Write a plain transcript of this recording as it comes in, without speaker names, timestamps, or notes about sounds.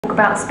talk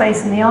about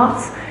space and the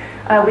arts,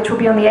 which will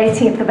be on the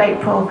 18th of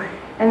April.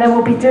 And then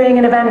we'll be doing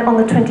an event on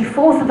the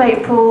 24th of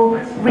April,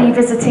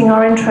 revisiting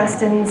our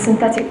interest in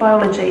synthetic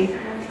biology.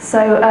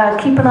 So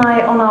keep an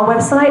eye on our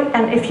website,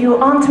 and if you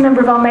aren't a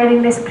member of our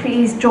mailing list,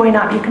 please join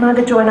up. You can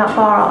either join up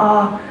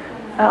via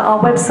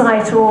our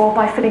website or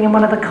by filling in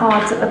one of the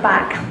cards at the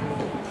back.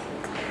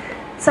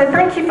 So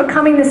thank you for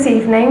coming this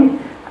evening.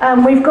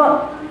 We've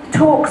got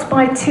talks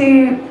by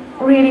two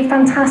really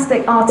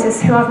fantastic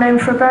artists who I've known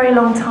for a very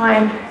long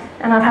time,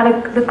 and I've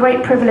had the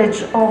great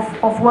privilege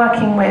of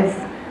working with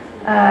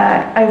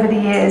over the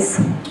years.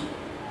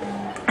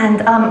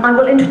 And I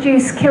will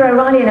introduce Kira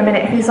O'Reilly in a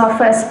minute, who's our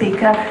first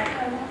speaker.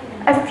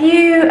 A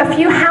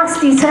few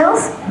house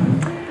details.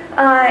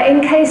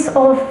 In case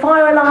of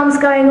fire alarms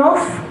going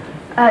off,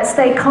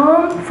 stay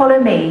calm, follow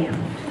me.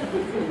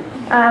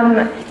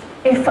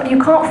 If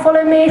you can't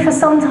follow me for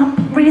some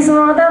reason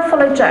or other,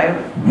 follow Joe.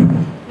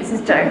 This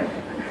is Joe.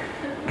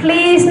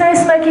 Please, no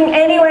smoking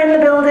anywhere in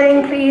the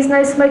building. Please,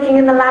 no smoking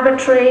in the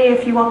laboratory.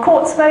 If you are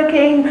caught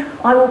smoking,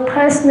 I will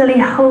personally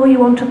hurl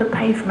you onto the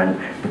pavement,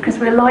 because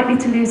we're likely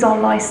to lose our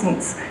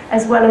license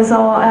as well as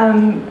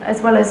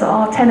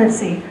our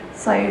tenancy.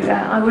 So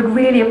I would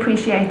really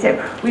appreciate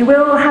it. We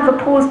will have a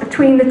pause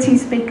between the two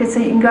speakers so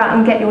you can go out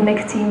and get your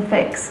nicotine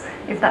fix,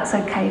 if that's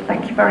okay.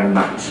 Thank you very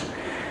much.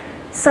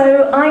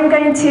 So I'm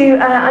going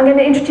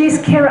to introduce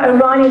Kira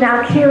O'Reilly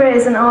now. Kira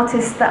is an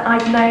artist that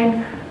I've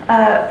known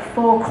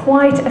for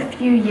quite a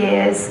few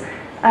years.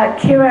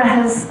 Kira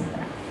has,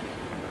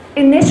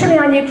 initially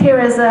I knew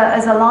Kira as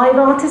a live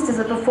artist, as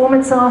a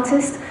performance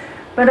artist,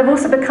 but I've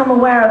also become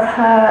aware of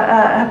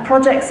her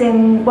projects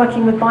in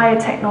working with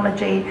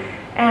biotechnology.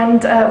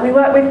 And we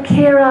worked with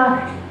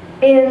Kira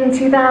in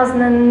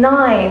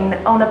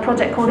 2009 on a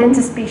project called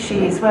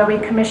Interspecies, where we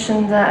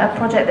commissioned a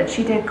project that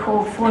she did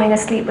called Falling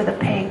Asleep with a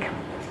Pig.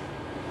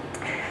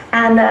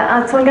 And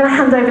so I'm going to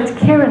hand over to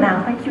Kira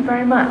now. Thank you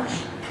very much.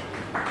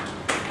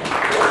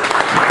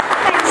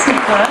 Thanks,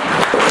 Nicola.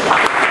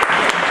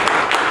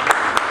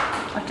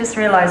 I've just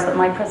realised that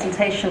my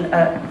presentation,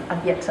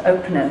 I've yet to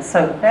open it,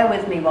 so bear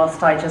with me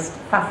whilst I just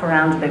faff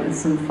around a bit with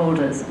some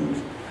folders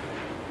and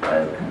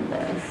open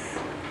this.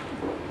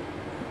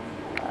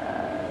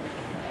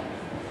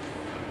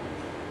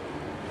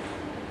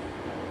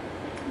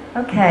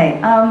 Okay,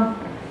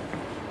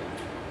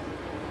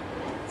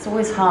 it's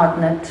always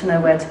hard to know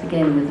where to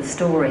begin with the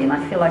story, and I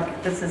feel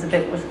like this is a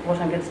bit what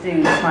I'm going to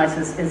do tonight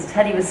is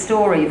tell you a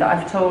story that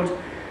I've told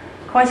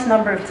quite a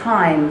number of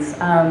times,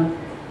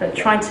 but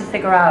trying to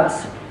figure out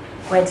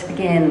where to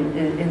begin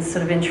is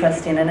sort of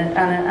interesting,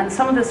 and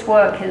some of this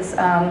work is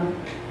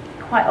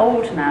quite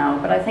old now,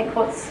 but I think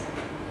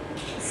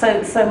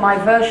so my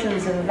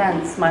versions of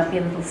events might be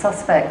a little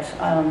suspect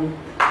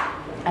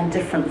and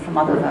different from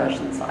other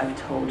versions that I've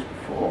told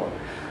before.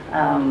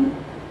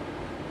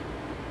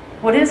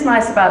 What is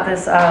nice about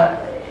this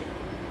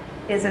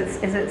is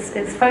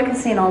it's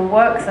focusing on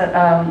work that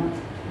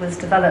was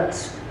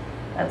developed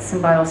at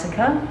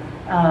Symbiotica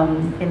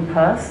in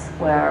Perth,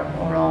 where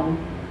Oron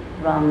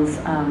runs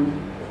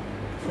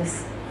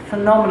this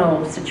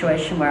phenomenal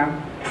situation where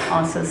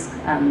artists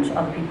and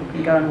other people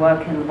can go and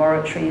work in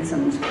laboratories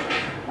and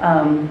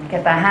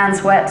get their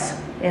hands wet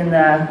in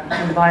the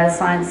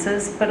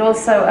biosciences, but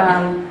also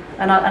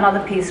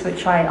another piece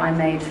which I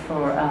made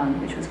for,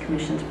 which was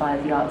commissioned by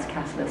the Arts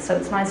Catalyst. So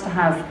it's nice to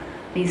have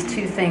these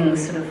two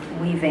things sort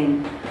of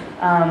weaving.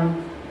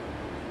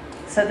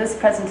 So this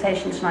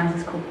presentation tonight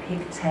is called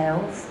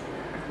Pigtails.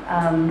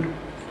 I'm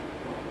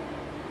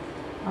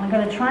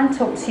going to try and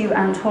talk to you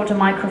and hold a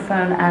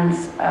microphone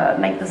and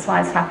make the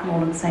slides happen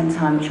all at the same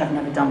time, which I've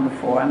never done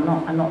before. I'm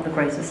not the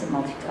greatest at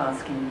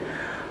multitasking.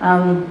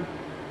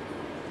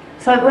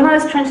 So when I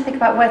was trying to think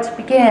about where to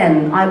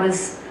begin, I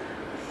was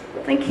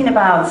thinking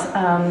about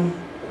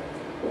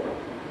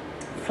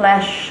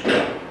flesh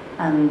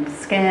and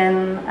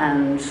skin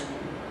and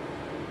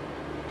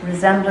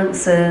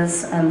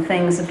resemblances and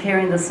things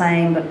appearing the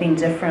same but being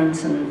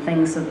different, and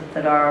things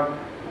that are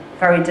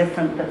very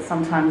different but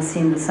sometimes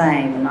seem the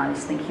same. And I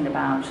was thinking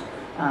about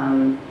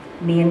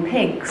me and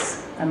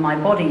pigs, and my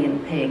body in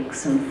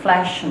pigs, and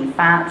flesh and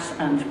fat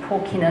and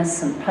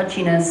porkiness and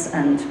pudginess,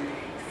 and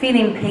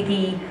feeling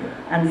piggy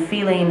and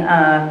feeling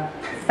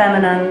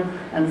feminine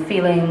and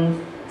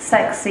feeling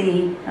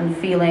sexy and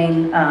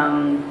feeling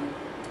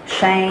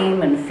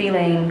shame and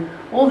feling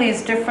all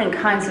these different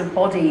kinds of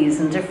bodies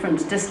and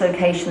different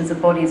dislocations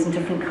of bodies and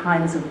different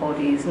kinds of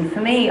bodies. And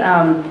for me,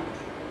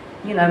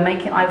 you know,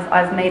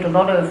 I've made a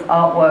lot of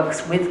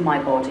artworks with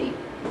my body.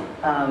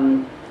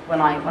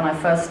 When I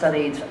first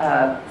studied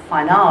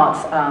fine art,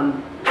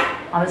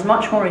 I was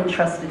much more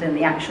interested in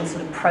the actual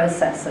sort of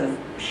process of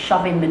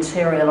shoving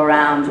material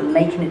around and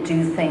making it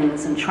do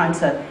things and trying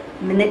to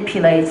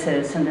manipulate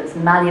it, and its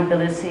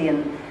malleability,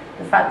 and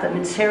the fact that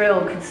material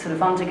could sort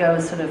of undergo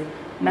a sort of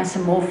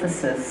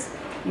metamorphosis,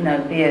 you know,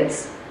 be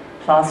it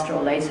plaster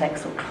or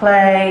latex or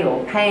clay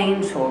or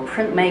paint or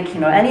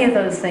printmaking or any of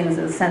those things,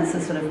 a sense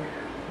of sort of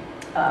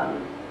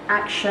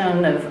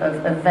action,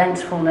 of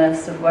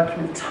eventfulness, of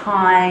working with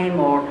time,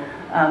 or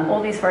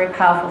all these very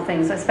powerful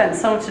things. I spent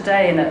some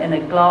today in a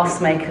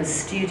glassmaker's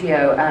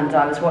studio, and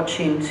I was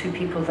watching two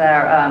people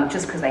there,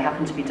 just because they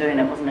happened to be doing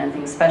it, wasn't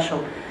anything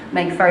special,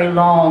 make very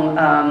long,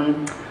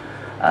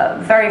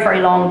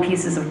 very long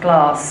pieces of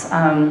glass.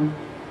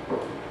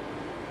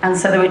 And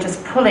so they were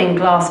just pulling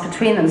glass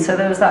between them. So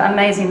there was that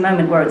amazing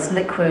moment where it's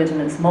liquid and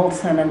it's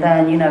molten, and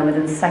then, you know,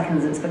 within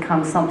seconds it's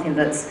become something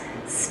that's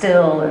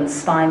still and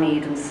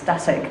stymied and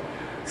static.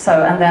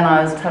 So, and then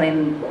I was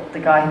telling the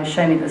guy who was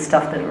showing me this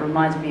stuff that it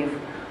reminded me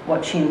of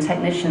watching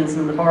technicians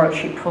in the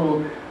laboratory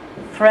pull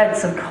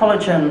threads of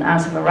collagen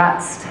out of a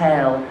rat's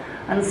tail,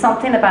 and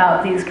something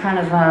about these kind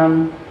of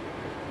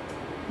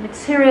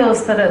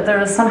materials that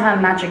are somehow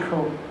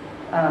magical.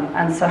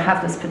 And so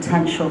have this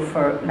potential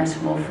for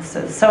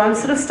metamorphosis. So I'm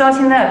sort of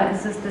starting there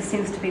because this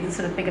seems to be the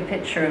sort of bigger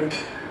picture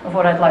of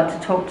what I'd like to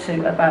talk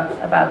to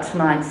about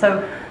tonight.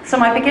 So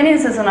my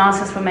beginnings as an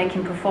artist were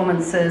making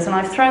performances, and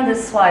I've thrown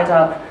this slide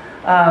up.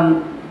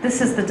 This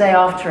is the day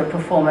after a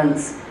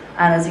performance,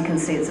 and as you can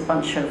see, it's a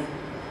bunch of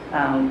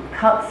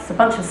cuts, a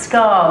bunch of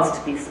scars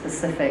to be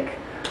specific.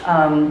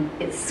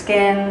 It's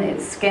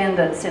skin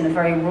that's in a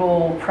very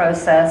raw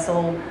process.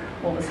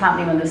 What was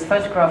happening when this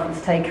photograph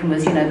was taken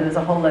was, you know, there was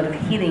a whole load of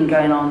healing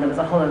going on. There was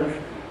a whole load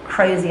of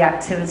crazy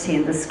activity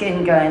in the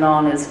skin going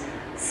on as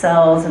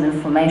cells and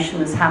inflammation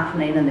was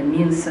happening and the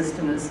immune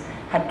system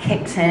had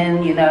kicked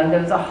in, you know, and there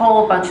was a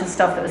whole bunch of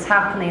stuff that was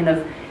happening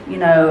of, you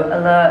know,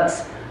 alert,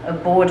 a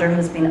border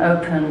has been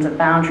opened, a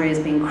boundary has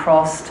been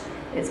crossed,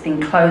 it's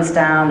been closed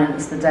down, and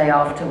it's the day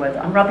afterward.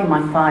 I'm rubbing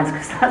my thighs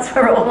because that's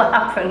where it all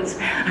happened.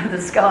 The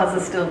scars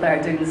are still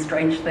there doing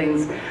strange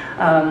things.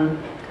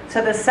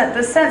 So the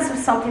sense of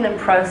something in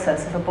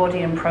process, of a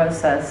body in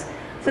process.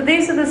 So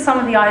these are some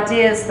of the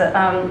ideas that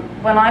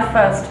when I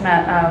first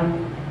met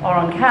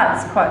Oron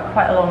Katz,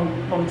 quite a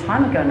long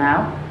time ago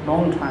now,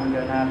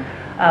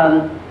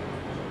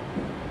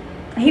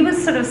 he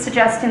was sort of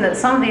suggesting that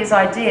some of these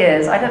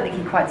ideas, I don't think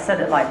he quite said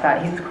it like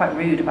that, he was quite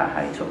rude about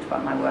how he talked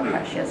about my work,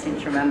 actually, I seem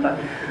to remember.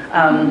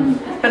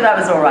 But that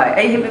was all right.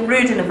 He was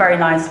rude in a very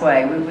nice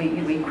way.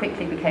 We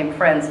quickly became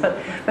friends. But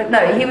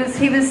no, he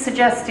was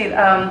suggesting,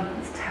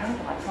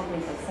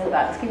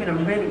 that. It's giving a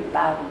really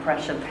bad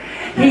impression.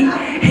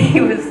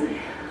 He was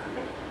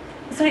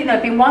sort of, you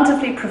know, being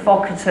wonderfully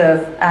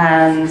provocative,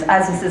 and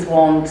as is his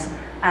wont,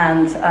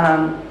 and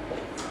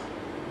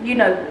you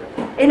know,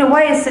 in a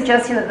way,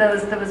 suggesting that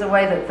there was a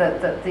way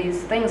that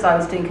these things I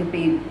was doing could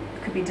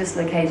be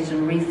dislocated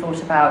and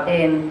rethought about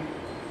in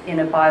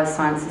a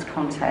biosciences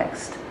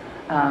context.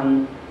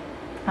 And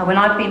when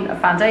I've been a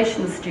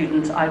foundation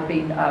student, I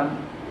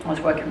was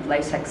working with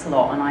latex a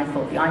lot, and I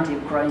thought the idea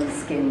of growing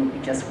skin would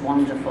be just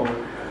wonderful.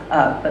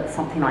 But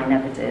something I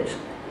never did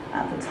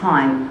at the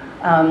time.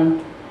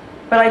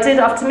 But I did,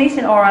 after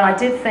meeting Oron, I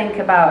did think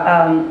about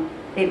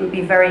it would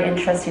be very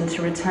interesting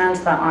to return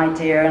to that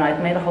idea, and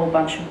I'd made a whole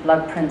bunch of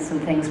blood prints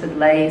and things with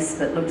lace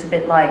that looked a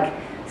bit like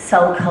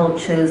cell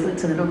cultures,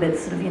 looked a little bit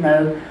sort of, you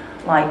know,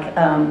 like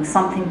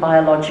something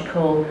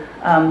biological.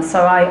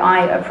 So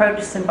I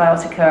approached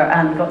Symbiotica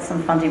and got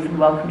some funding from the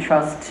Wellcome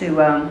Trust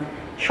to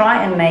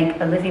try and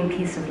make a living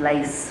piece of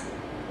lace,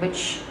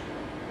 which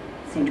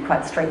seemed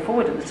quite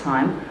straightforward at the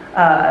time.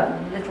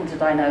 Little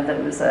did I know that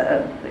it was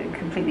a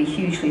completely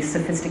hugely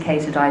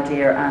sophisticated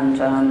idea,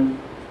 and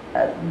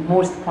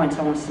more to the point,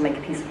 I wanted to make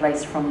a piece of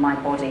lace from my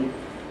body.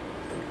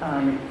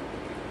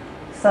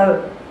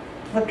 So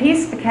the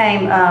piece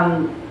became,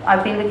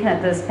 I've been looking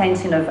at this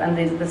painting of, and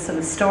the sort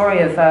of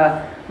story of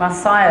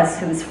Marsyas,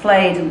 who was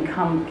flayed and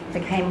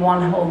became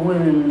one whole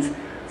wound.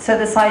 So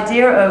this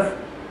idea of,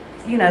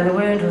 you know,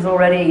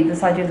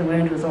 this idea of the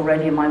wound was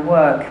already in my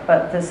work,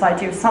 but this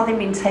idea of something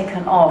being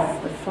taken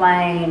off, the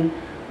flame,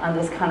 and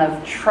this kind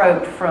of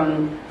trope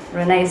from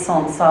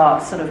Renaissance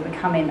art sort of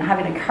having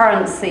a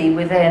currency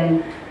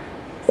within,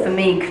 for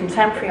me,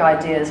 contemporary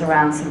ideas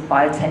around sort of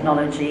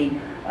biotechnology,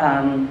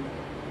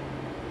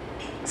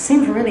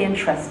 seemed really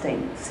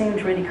interesting,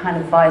 seemed really kind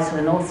of vital,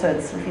 and also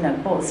it's sort of, you know,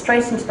 brought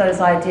straight into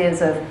those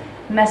ideas of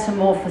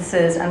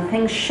metamorphosis and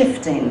things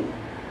shifting.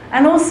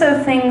 And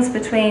also things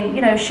between,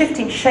 you know,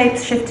 shifting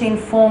shapes, shifting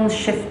forms,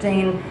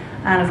 shifting,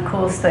 and of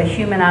course the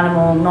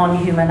human-animal,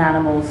 non-human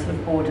animal sort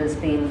of borders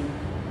being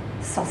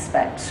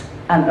suspect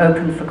and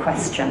open for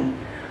question.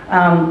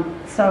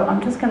 So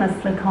I'm just going to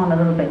flick on a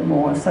little bit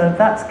more. So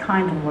that's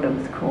kind of what it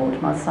was called,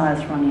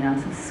 Marsyas running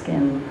out of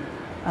skin.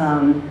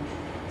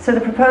 So the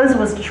proposal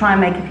was to try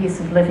and make a piece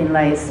of living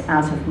lace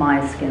out of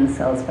my skin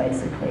cells,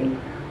 basically.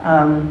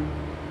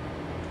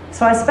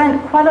 So I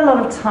spent quite a lot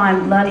of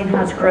time learning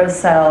how to grow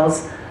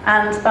cells,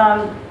 and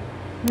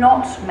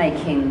not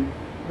making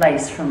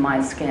lace from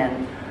my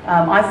skin.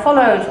 I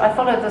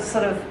followed this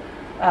sort of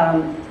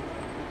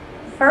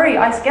very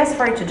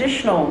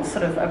traditional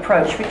sort of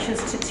approach, which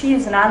is to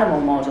use an animal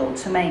model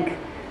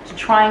to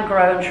try and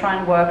grow and try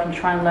and work and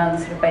try and learn the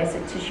sort of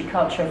basic tissue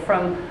culture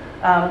from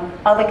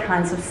other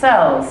kinds of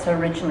cells. So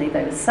originally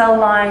they were cell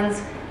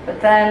lines, but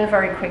then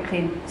very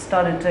quickly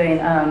started doing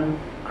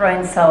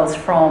growing cells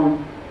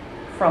from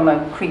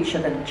a creature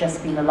that had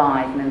just been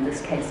alive, and in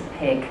this case a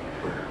pig.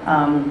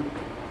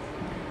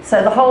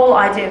 So the whole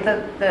idea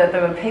that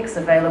there were pigs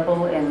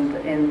available in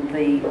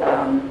the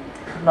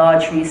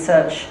large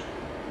research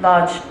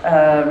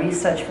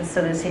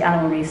facility,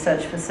 animal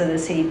research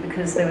facility,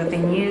 because they were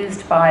being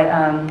used by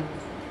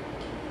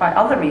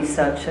other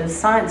researchers,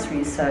 science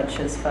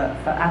researchers, for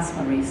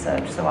asthma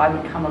research. So I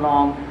would come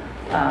along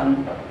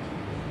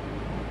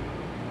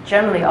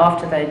generally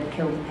after they'd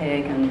killed the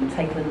pig and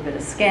take a little bit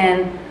of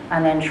skin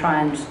and then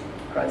try and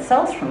grow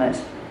cells from it,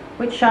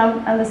 which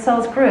and the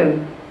cells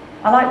grew.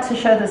 I like to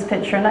show this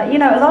picture, and you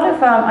know, a lot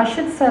of I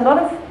should say a lot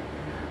of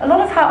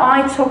how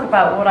I talk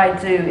about what I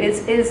do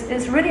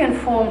is really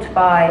informed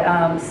by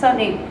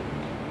certainly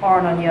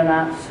Oron and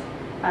Yonat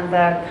and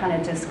their kind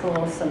of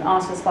discourse, and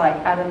artists like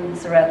Adam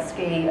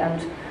Zaretsky,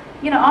 and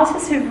you know,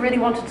 artists who've really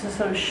wanted to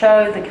sort of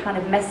show the kind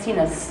of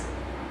messiness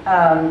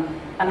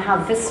and how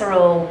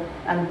visceral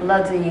and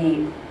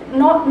bloody,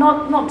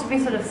 not to be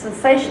sort of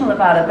sensational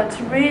about it, but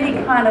to really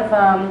kind of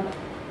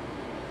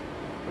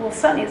well,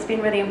 certainly it's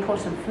been really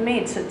important for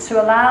me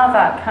to allow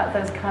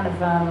those kind of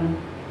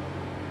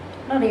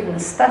not even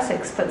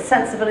aesthetics, but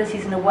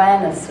sensibilities and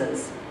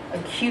awarenesses,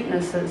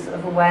 acutenesses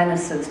of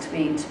awarenesses to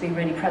be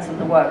really present in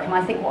the work. And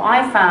I think what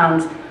I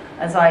found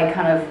as I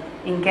kind of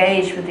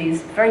engaged with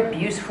these very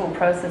beautiful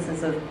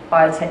processes of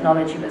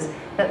biotechnology was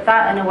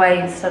that in a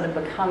way started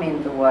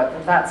becoming the work.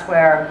 That's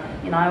where,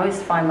 you know, I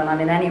always find when I'm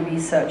in any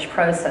research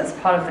process,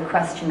 part of the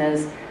question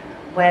is,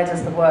 where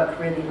does the work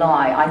really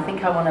lie? I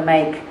think I want to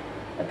make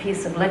a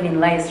piece of living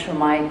lace from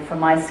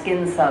my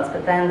skin cells,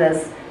 but then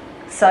there's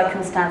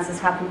circumstances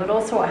happen, but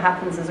also what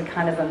happens is a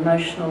kind of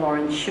emotional or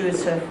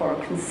intuitive or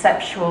a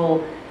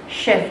conceptual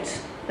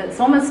shift that's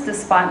almost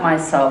despite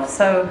myself.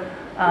 So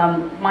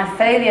my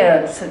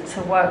failure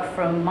to work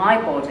from my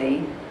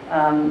body,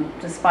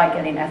 despite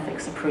getting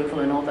ethics approval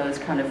and all those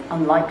kind of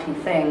unlikely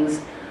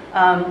things,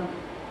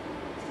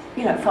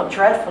 you know, it felt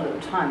dreadful at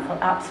the time,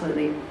 felt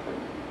absolutely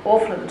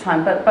awful at the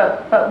time,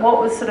 but what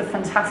was sort of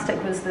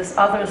fantastic was this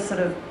other sort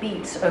of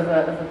beat of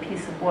a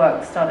piece of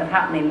work started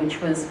happening,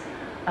 which was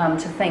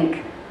to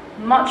think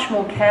much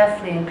more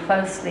carefully and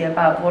closely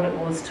about what it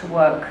was to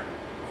work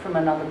from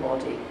another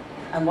body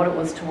and what it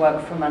was to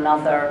work from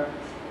another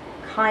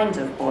kind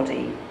of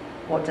body.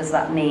 What does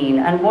that mean?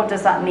 And what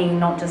does that mean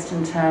not just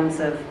in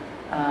terms of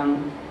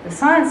the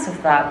science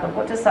of that, but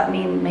what does that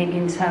mean maybe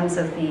in terms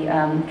of the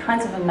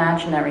kinds of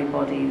imaginary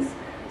bodies?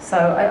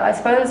 So I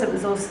suppose it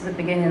was also the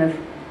beginning of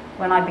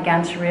when I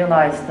began to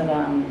realize that,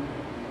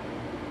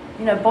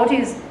 you know,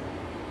 bodies,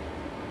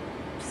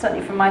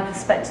 certainly from my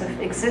perspective,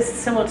 exist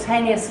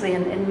simultaneously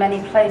in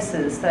many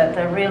places.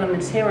 They're real and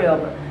material,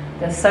 but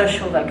they're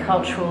social, they're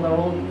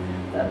cultural,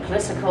 they're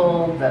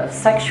political, they're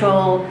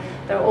sexual,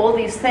 they're all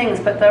these things,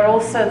 but they're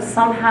also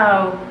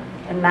somehow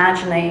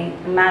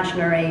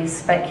imaginary,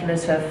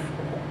 speculative,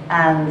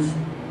 and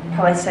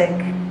poetic,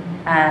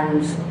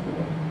 and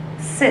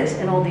sit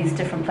in all these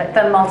different places.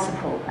 They're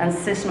multiple, and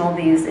sit in all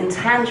these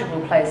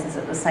intangible places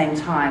at the same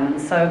time.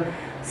 And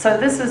so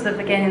this is the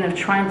beginning of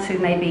trying to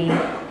maybe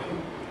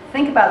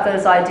think about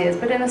those ideas,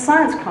 but in a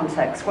science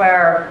context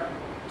where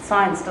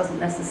science doesn't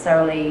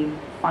necessarily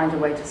find a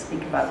way to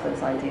speak about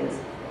those ideas.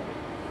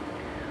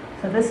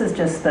 So this is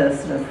just the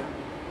sort of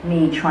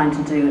me trying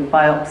to do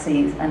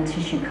biopsies and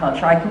tissue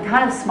culture. I can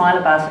kind of smile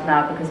about it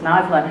now because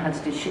now I've learned how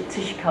to do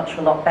tissue culture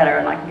a lot better,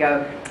 and I can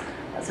go,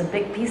 that's a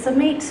big piece of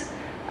meat,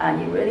 and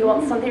you really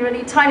want something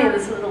really tiny.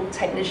 This little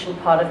technician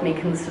part of me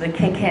can sort of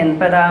kick in.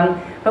 But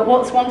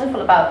what's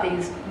wonderful about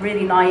these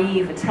really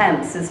naive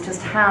attempts is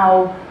just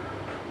how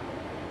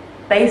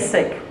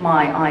basic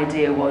my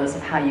idea was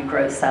of how you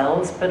grow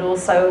cells, but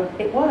also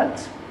it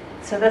worked.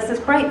 So there's this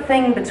great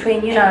thing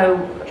between, you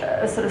know,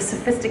 a sort of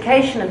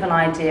sophistication of an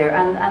idea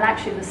and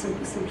actually the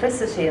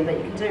simplicity, and that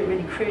you can do it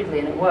really crudely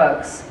and it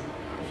works,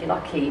 if you're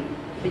lucky,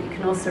 but you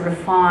can also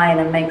refine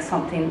and make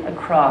something a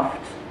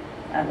craft,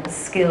 a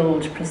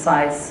skilled,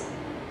 precise,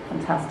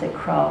 fantastic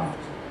craft.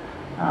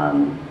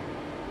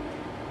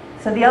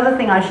 So the other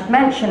thing I should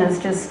mention is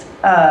just,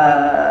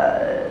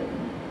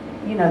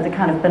 you know, the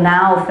kind of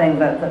banal thing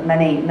that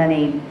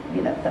many,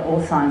 you know, that all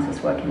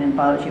scientists working in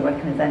biology,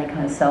 working with any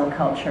kind of cell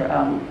culture,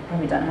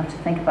 probably don't have to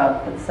think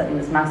about, but certainly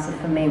was massive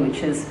for me,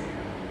 which is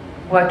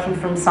working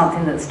from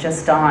something that's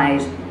just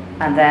died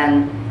and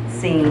then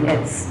seeing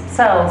its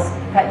cells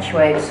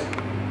perpetuate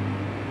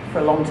for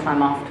a long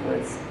time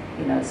afterwards.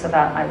 You know, so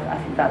that I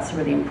think that's a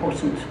really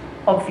important,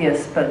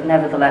 obvious, but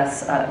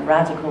nevertheless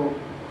radical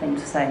thing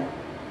to say.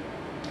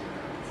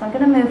 So I'm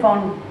going to move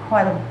on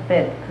quite a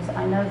bit because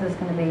I know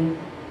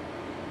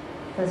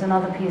there's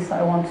another piece that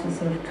I want to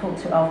sort of talk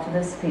to after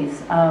this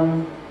piece.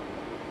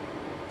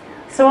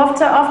 So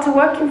after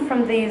working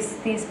from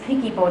these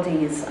piggy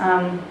bodies,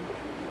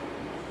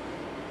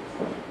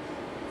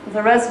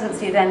 the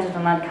residency had ended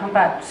and I'd come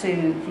back to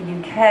the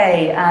UK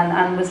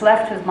and was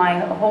left with my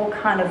whole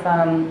kind of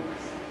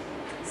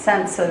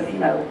sense of, you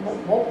know,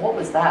 what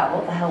was that?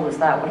 What the hell was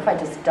that? What have I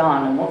just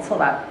done? And what's all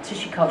that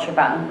tissue culture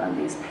about? And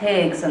these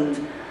pigs and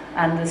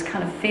this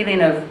kind of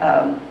feeling of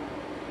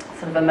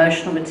sort of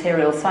emotional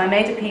material. So I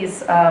made a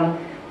piece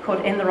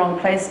called In the Wrong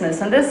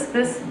Placeness. And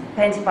this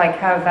painted by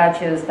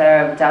Caravaggio's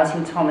there,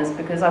 Doubting Thomas,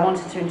 because I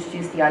wanted to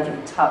introduce the idea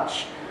of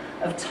touch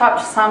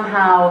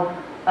somehow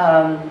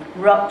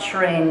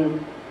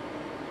rupturing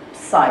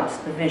sight,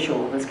 the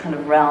visual, this kind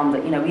of realm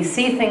that, you know, we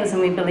see things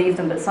and we believe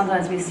them, but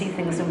sometimes we see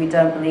things and we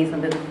don't believe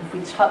them, but if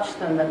we touch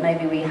them, that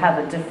maybe we have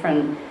a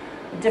different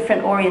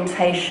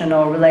orientation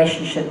or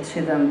relationship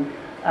to them.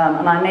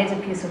 And I made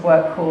a piece of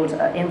work called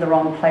In the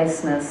Wrong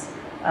Placeness.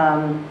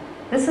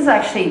 This is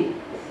actually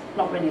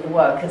not really the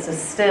work, it's a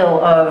still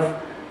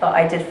that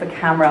I did for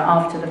camera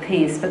after the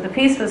piece, but the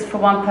piece was for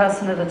one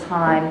person at a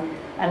time,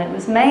 and it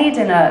was made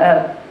in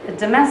a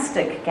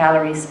domestic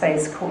gallery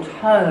space called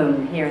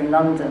Home here in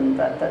London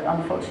that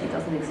unfortunately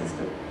doesn't exist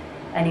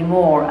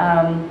anymore.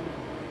 And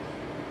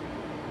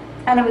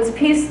it was a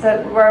piece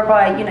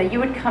whereby, you know, you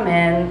would come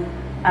in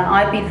and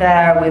I'd be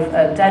there with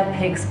a dead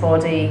pig's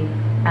body,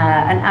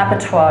 an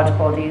abattoired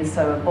body,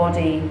 so a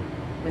body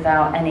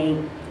without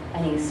any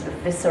sort of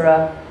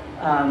viscera,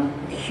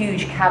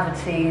 huge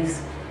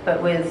cavities,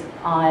 but with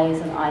eyes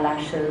and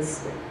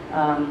eyelashes.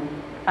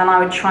 And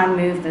I would try and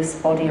move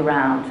this body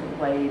around. It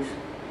weighed,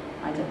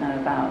 I don't know,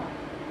 about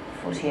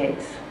 48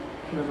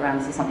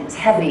 kilograms or something. It's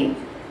heavy.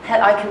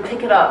 I can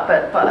pick it up,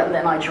 but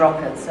then I drop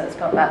it, so it's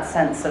got that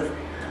sense of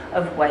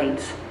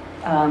weight.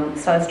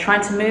 So I was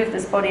trying to move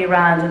this body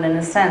around and, in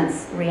a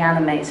sense,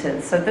 reanimate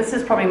it. So this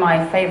is probably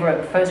my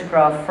favorite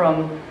photograph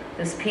from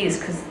this piece,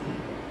 because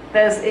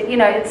there's, you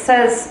know, it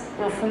says,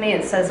 well, for me,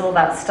 it says all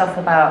that stuff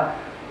about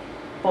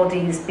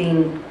bodies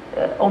being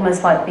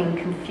almost like being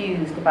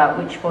confused about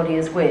which body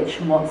is which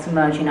and what's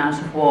emerging out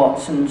of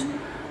what, and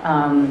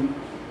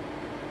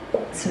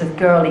sort of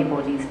girly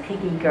bodies,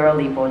 piggy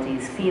girly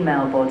bodies,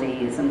 female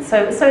bodies, and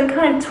so it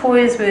kind of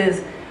toys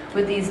with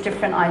these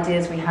different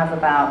ideas we have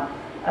about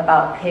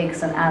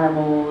pigs and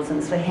animals,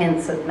 and sort of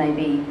hints at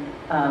maybe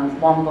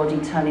one body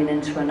turning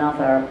into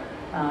another.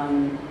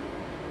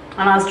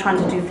 And I was trying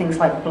to do things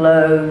like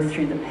blow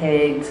through the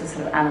pig to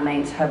sort of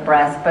animate her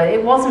breath, but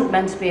it wasn't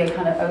meant to be a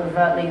kind of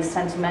overtly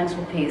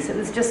sentimental piece. It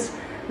was just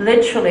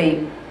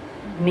literally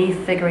me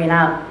figuring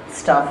out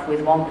stuff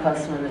with one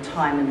person at a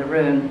time in the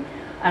room,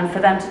 and for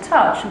them to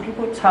touch. And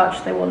people would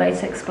touch, they wore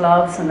latex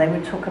gloves, and they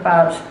would talk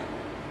about,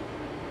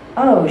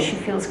 oh, she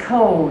feels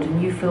cold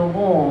and you feel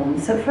warm.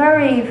 So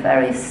very,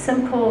 very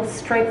simple,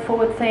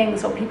 straightforward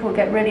things, or people would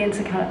get really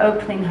into kind of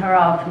opening her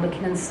up and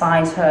looking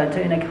inside her,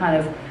 doing a kind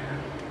of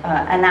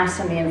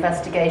anatomy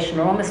investigation,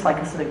 or almost like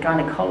a sort of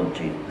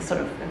gynecology sort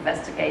of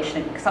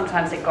investigation.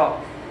 Sometimes it got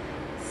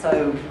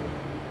so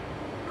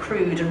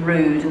crude and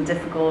rude and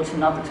difficult,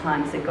 and other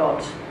times it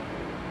got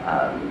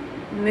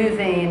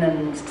moving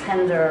and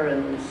tender,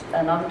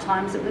 and other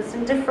times it was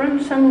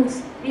indifferent,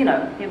 and, you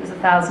know, it was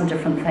 1,000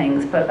 different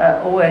things, but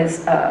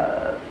always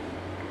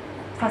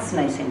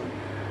fascinating.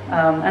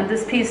 And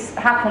this piece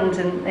happened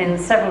in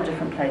several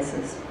different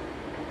places.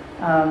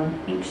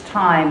 Each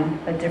time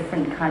a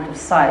different kind of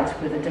site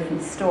with a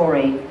different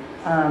story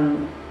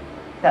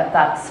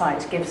that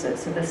site gives it.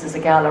 So this is a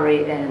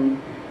gallery in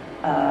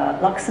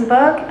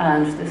Luxembourg,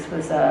 and this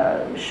was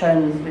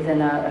shown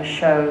within a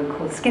show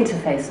called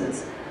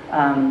Skinterfaces,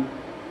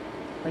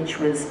 which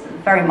was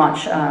very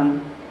much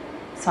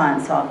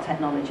science, art,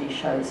 technology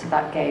show. So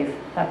that gave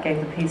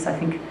the piece, I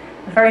think,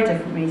 a very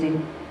different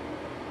reading.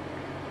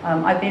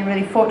 I've been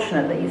really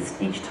fortunate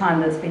that each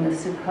time there's been a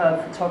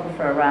superb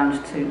photographer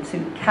around to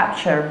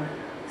capture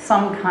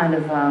some kind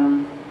of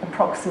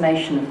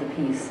approximation of the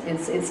piece.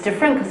 It's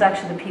different because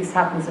actually the piece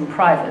happens in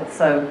private,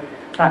 so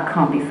that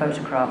can't be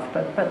photographed.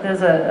 But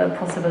there's a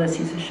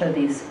possibility to show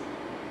these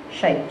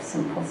shapes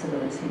and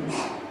possibilities.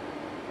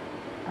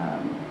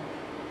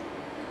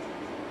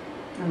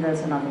 And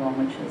there's another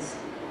one which is,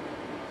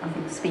 I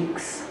think,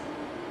 speaks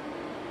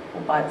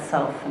all by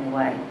itself in a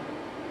way.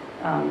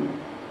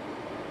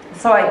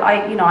 So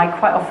I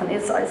quite often,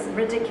 it's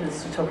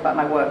ridiculous to talk about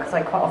my work, because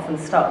I quite often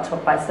start to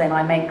talk by saying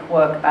I make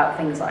work about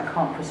things that I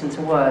can't put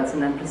into words,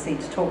 and then proceed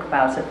to talk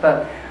about it.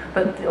 But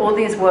all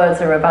these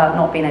words are about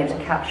not being able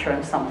to capture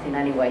something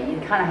anyway.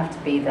 You kind of have to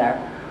be there,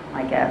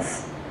 I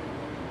guess.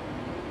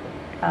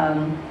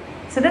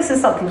 So this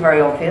is something very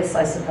obvious,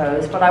 I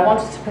suppose, but I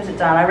wanted to put it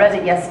down. I read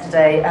it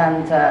yesterday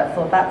and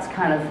thought that's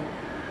kind of,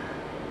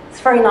 it's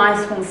very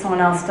nice when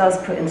someone else does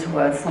put into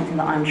words something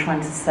that I'm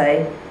trying to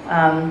say.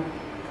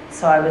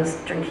 So I was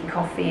drinking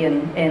coffee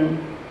in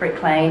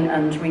Brick Lane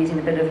and reading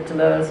a bit of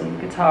Deleuze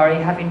and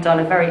Guattari, having done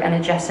a very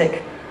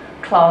energetic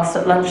class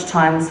at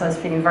lunchtime, so I was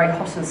feeling very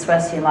hot and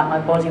sweaty and like my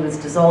body was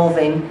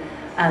dissolving,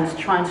 and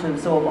trying to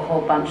absorb a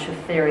whole bunch of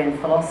theory and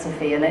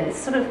philosophy, and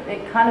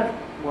it kind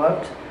of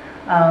worked.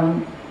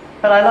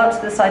 But I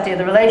loved this idea,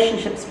 the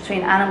relationships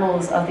between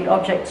animals are the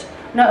object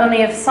not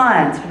only of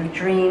science, but of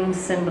dreams,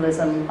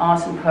 symbolism,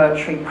 art and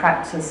poetry,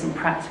 practice and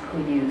practical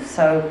use.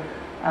 So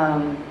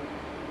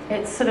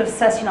it's sort of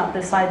setting up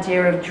this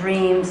idea of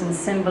dreams and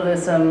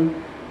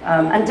symbolism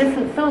and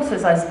different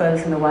filters, I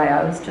suppose, in a way.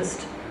 I was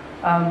just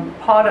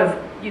part of,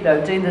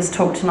 doing this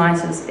talk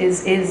tonight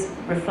is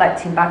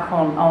reflecting back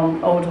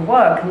on older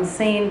work and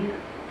seeing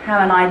how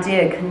an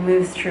idea can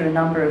move through a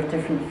number of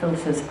different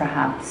filters,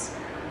 perhaps.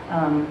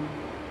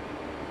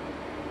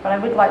 But I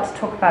would like to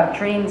talk about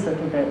dreams a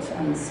little bit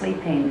and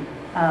sleeping.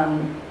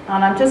 And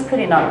I'm just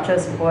putting up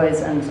Joseph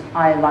Boys and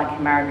I Like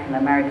America and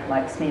America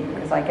Likes Me,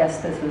 because I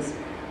guess this was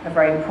a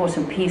very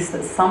important piece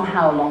that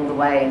somehow along the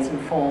way has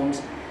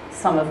informed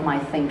some of my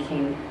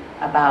thinking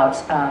about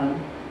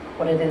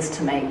what it is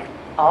to make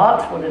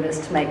art, what it is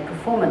to make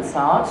performance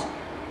art,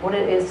 what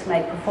it is to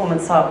make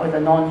performance art with a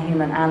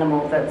non-human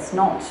animal that's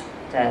not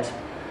dead.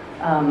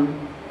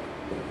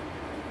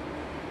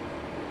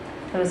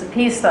 There was a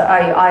piece that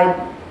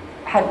I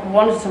had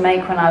wanted to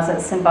make when I was at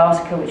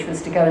Symbotica, which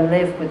was to go and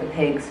live with the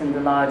pigs in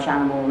the large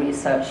animal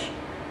research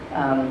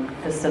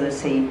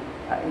facility.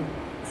 It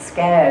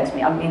scared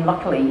me. I mean,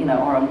 luckily, you know,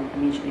 Oron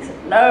immediately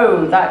said,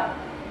 no, that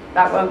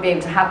won't be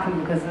able to happen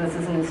because this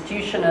is an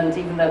institution, and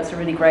even though it's a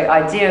really great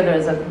idea,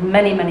 there's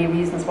many, many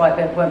reasons why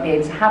it won't be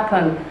able to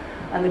happen.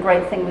 And the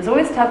great thing was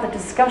always to have the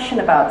discussion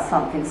about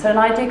something. So an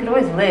idea could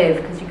always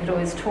live because you could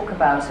always talk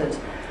about it.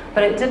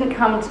 But it didn't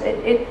come to,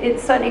 it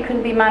certainly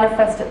couldn't be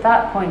manifest at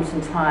that point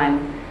in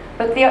time.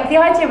 But the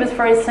idea was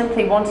very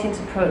simply wanting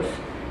to put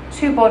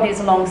two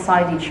bodies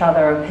alongside each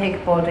other, a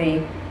pig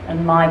body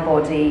and my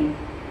body,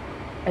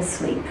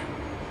 asleep.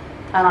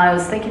 And I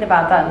was thinking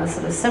about that in the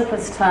sort of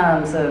simplest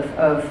terms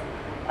of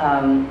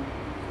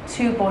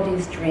two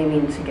bodies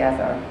dreaming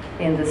together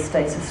in this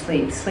state of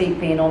sleep. Sleep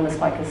being almost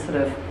like a sort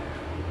of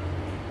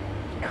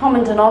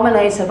common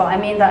denominator, but I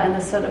mean that in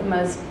a sort of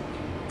most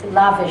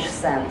lavish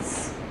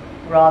sense,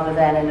 rather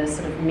than in a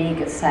sort of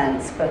meager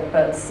sense,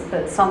 but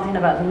something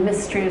about the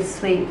mystery of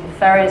sleep, the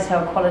fairy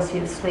tale quality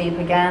of sleep,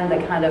 again, the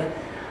kind of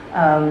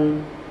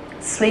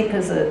sleep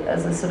as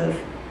a sort of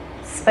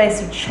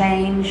space of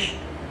change,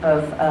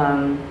 of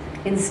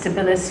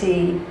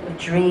instability, of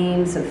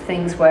dreams, of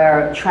things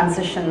where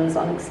transitions,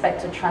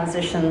 unexpected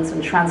transitions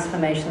and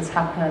transformations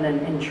happen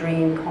in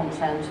dream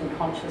content and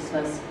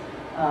consciousness.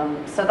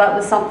 So that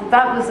was something,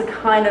 that was the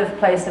kind of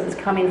place that was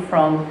coming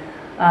from.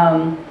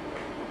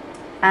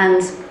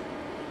 And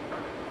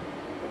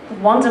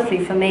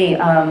wonderfully for me,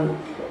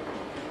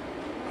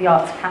 the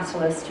Arts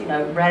Catalyst, you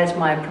know, read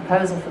my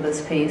proposal for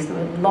this piece. There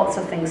were lots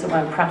of things that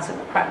weren't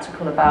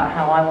practical about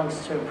how I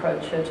wanted to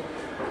approach it.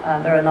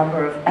 There are a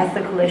number of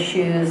ethical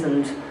issues,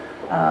 and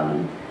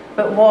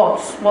but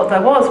what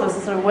there was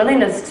a sort of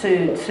willingness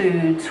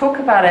to talk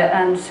about it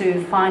and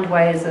to find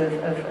ways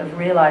of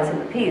realizing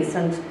the piece.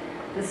 And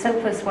the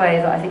simplest way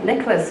that I think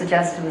Nicholas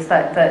suggested was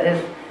that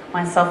if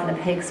myself and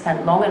a pig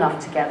spent long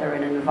enough together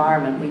in an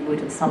environment, we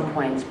would at some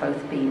point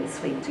both be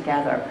asleep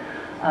together,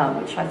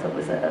 which I thought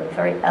was a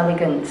very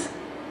elegant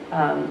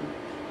and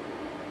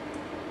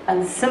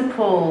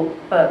simple,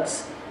 but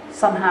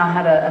somehow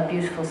had a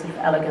beautiful sort of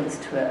elegance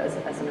to it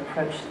as an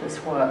approach to this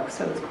work.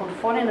 So it was called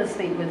Falling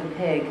Asleep with a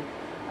Pig.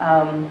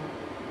 And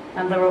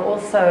there were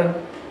also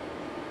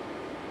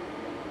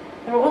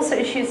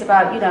issues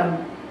about, you know,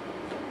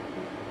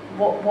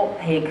 what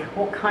pig,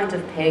 what kind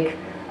of pig,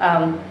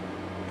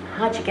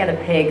 how do you get a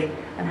pig,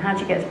 and how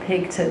do you get a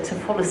pig to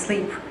fall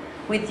asleep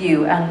with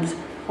you, and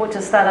what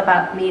does that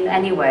about mean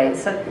anyway?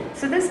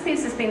 So this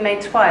piece has been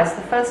made twice.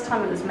 The first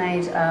time it was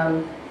made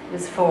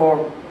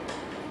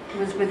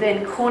was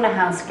within Corner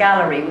House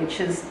Gallery, which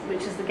is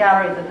the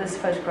gallery that this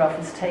photograph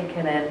is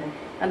taken in,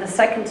 and the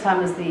second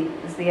time was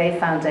the A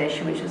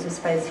Foundation, which is a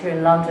space here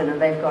in London, and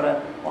they've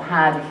got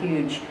had a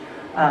huge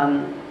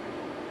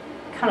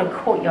kind of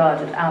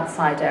courtyarded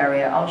outside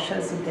area. I'll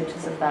show some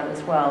pictures of that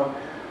as well.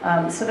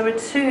 So there were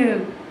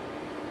two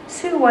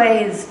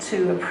ways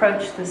to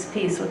approach this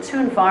piece, or two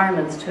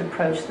environments to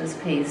approach this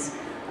piece.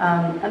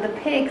 And the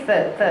pig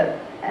that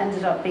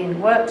ended up being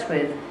worked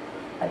with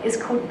is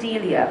called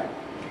Delia.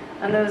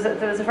 And there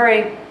was a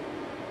very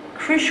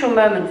crucial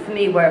moment for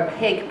me where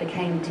pig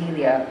became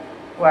Delia,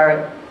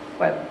 where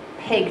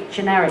pig,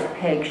 generic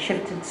pig,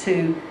 shifted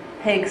to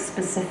pig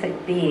specific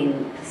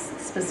being,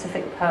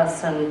 specific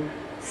person,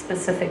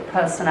 specific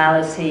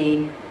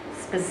personality,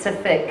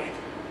 specific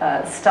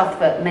stuff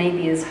that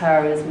maybe is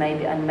her,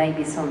 and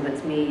maybe some of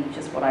it's me,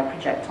 just what I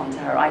project onto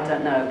her, I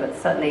don't know, but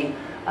certainly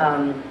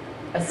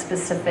a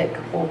specific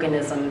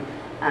organism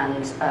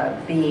and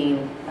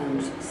being,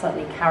 and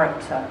certainly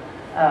character.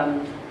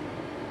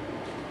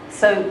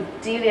 So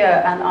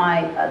Delia and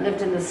I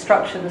lived in this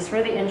structure, this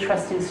really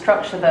interesting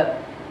structure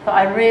that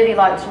I really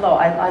liked a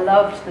lot. I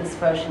loved this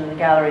version in the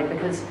gallery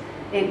because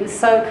it was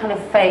so kind of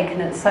fake,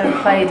 and it so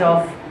played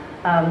off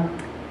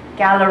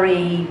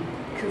gallery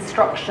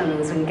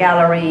constructions and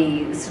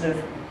gallery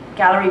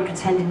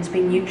pretending to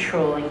be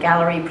neutral, and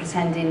gallery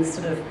pretending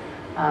sort of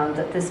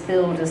that this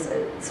build is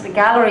sort of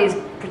galleries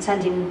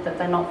pretending that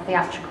they're not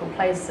theatrical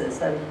places,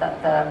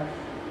 that they're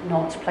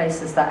not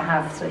places that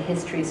have sort of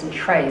histories and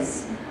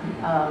trace.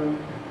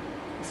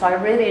 So I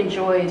really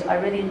enjoyed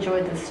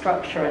this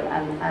structure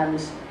and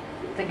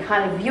the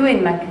kind of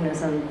viewing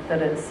mechanism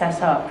that it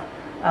set up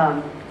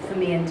for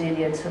me and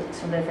Delia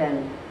to live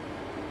in.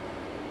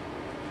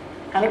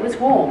 And it was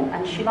warm,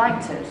 and she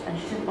liked it, and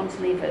she didn't want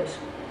to leave it.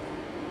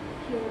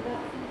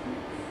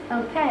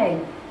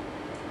 Okay.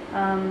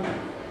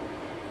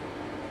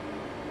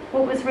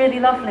 What was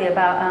really lovely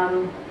about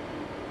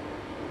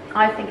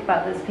I think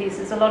about this piece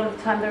is a lot of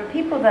the time there were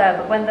people there,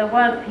 but when there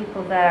weren't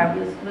people there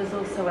was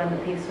also when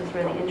the piece was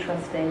really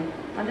interesting.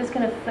 I'm just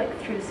going to flick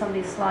through some of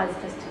these slides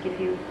just to give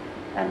you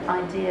an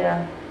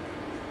idea.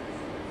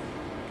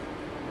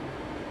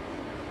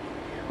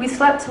 We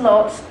slept a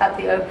lot at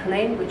the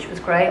opening, which was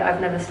great.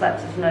 I've never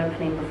slept at an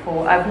opening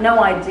before. I have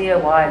no idea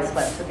why I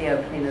slept at the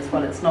opening as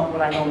well. It's not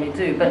what I normally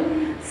do. But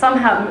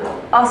somehow,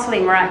 utterly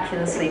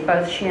miraculously,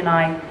 both she and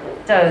I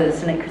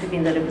dozed, and it could have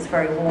been that it was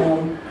very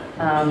warm.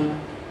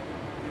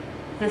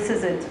 This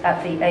is it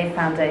at the A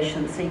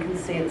Foundation, so you can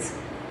see it's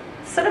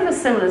sort of a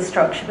similar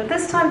structure, but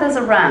this time there's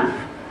a ramp.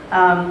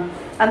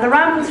 And the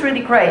ramp was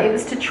really great. It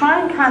was to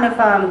try and kind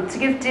of, to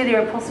give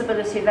Delia a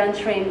possibility of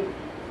entering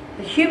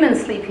the human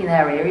sleeping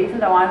area, even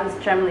though I was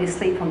generally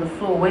asleep on the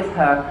floor with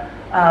her.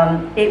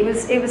 It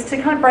was to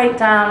kind of break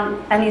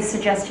down any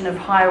suggestion of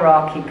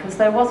hierarchy, because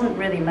there wasn't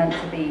really meant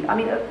to be, I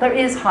mean, there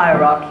is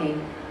hierarchy,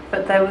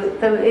 but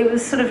it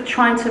was sort of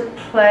trying to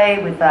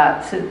play with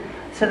that,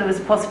 so there was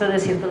a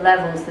possibility of the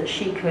levels that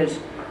she could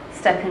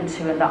step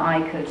into and that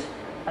I could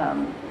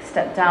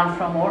step down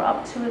from or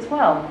up to as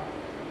well.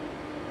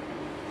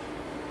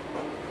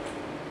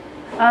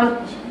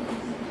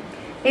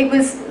 It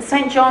was,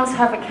 St. John's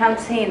have a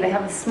canteen. They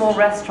have a small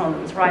restaurant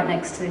that was right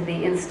next to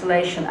the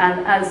installation,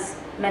 and as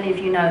many of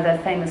you know, they're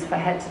famous for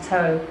head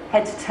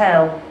to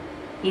tail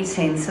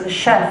eating. So the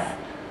chef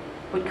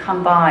would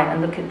come by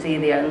and look at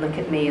Delia and look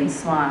at me and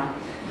smile,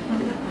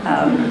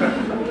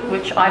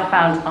 which I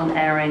found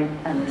unerring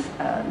and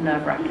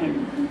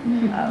nerve-wracking.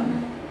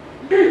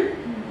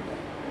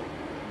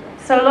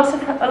 So a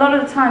lot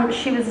of the time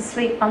she was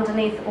asleep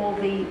underneath all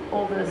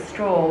the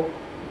straw.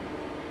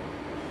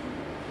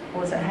 Or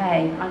was it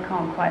hay? I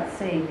can't quite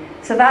see.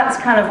 So that's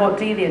kind of what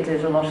Delia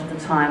did a lot of the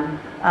time.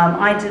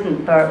 I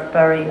didn't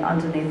bury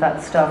underneath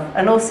that stuff.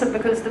 And also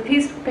because the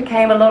piece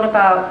became a lot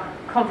about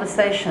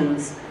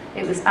conversations.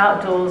 It was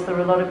outdoors, there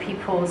were a lot of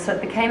people, so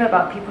it became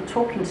about people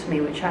talking to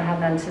me, which I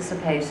hadn't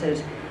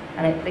anticipated.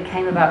 And it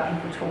became about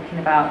people talking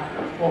about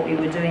what we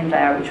were doing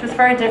there, which was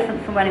very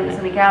different from when it was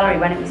in the gallery.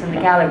 When it was in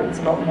the gallery, it was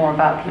a lot more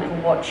about people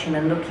watching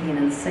and looking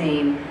and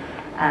seeing,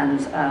 and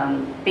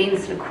being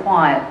sort of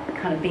quiet,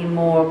 kind of being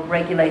more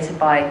regulated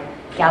by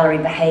gallery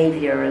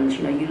behaviour, and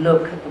you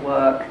look at the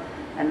work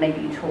and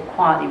maybe you talk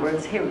quietly,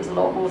 whereas here it was a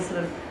lot more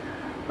sort of,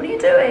 what are you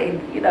doing?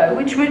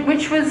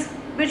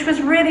 Which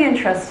was really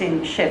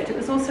interesting shift. It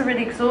was also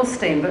really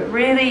exhausting, but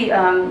really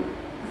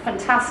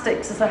fantastic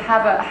to sort of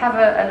have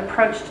an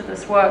approach to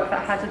this work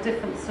that had a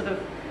different sort of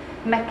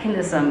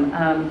mechanism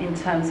in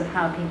terms of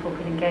how people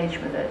could engage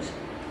with it.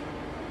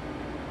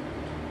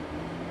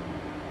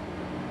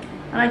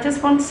 And I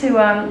just want to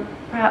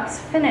perhaps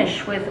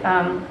finish with,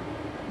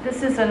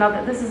 this is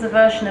a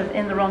version of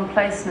In the Wrong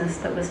Placeness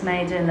that was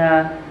made in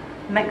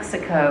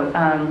Mexico.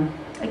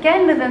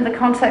 Again, within the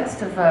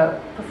context of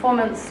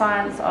performance,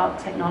 science, art,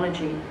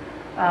 technology.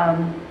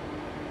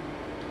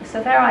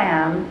 So there I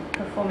am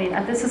performing,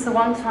 and this is the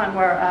one time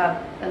where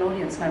an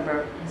audience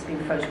member has been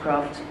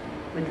photographed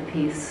with the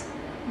piece.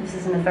 This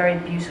is in a very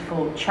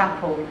beautiful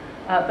chapel.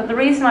 But the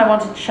reason I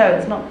wanted to show it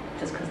is not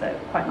just because they're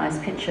quite nice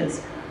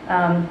pictures,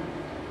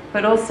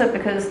 but also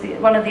because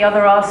one of the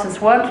other artists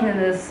working in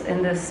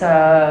this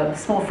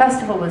small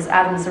festival was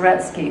Adam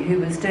Zaretsky, who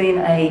was doing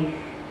a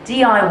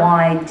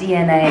DIY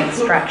DNA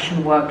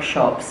extraction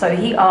workshop. So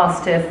he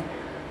asked if,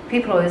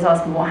 people always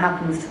ask me what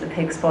happens to the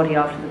pig's body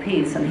after the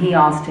piece, and he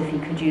asked if he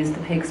could use the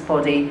pig's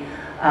body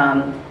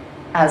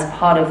as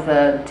part of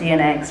the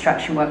DNA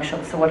extraction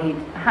workshop. So what he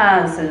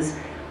has is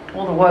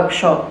all the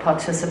workshop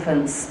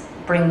participants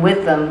bring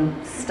with them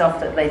stuff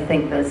that they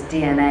think there's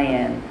DNA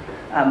in.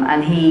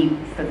 And he,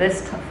 for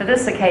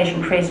this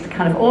occasion, created a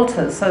kind of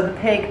altar. So the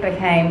pig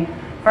became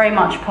very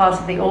much part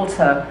of the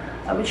altar,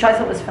 which I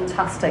thought was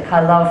fantastic.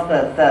 I love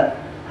that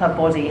her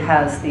body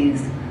has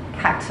these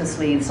cactus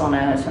leaves on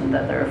it, and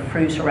that there are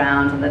fruit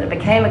around, and that it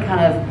became a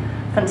kind of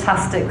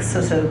fantastic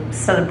sort of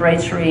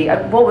celebratory.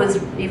 What was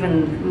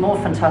even more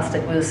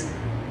fantastic was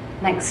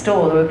next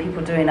door there were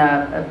people doing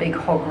a big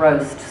hog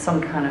roast,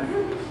 some kind of,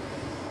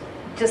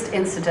 just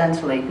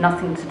incidentally,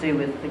 nothing to do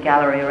with the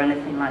gallery or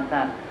anything like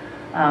that.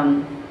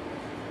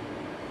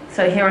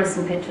 So here are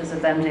some pictures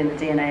of them doing the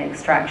DNA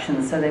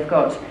extraction. So they've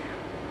got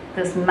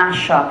this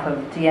mashup of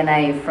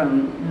DNA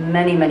from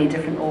many, many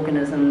different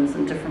organisms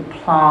and different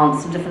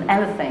plants and different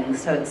anything.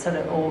 So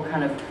it all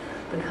kind of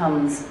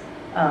becomes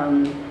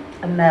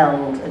a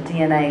meld, a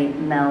DNA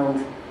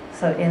meld.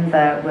 So in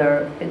there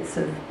were bits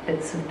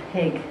of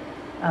pig.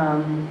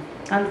 And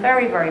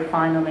very, very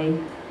finally,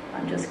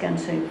 I'm just going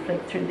to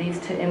flick through these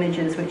two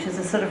images, which is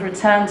a sort of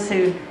return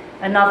to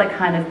another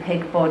kind of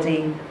pig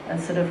body, a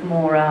sort of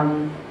more,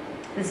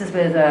 this is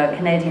with a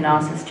Canadian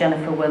artist,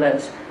 Jennifer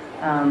Willett,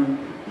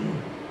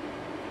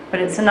 but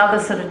it's another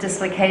sort of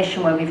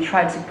dislocation where we've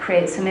tried to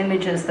create some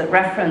images that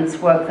reference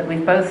work that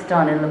we've both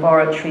done in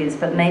laboratories,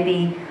 but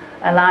maybe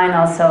allowing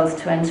ourselves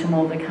to enter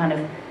more the kind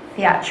of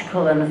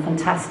theatrical and the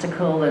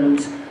fantastical and,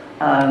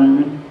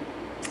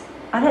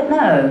 I don't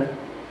know,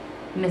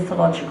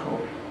 mythological,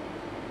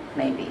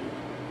 maybe.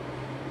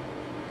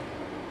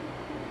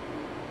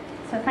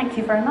 So thank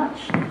you very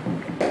much.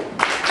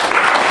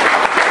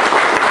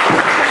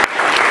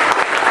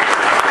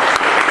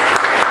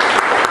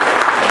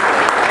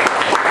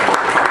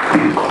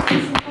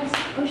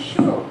 Oh,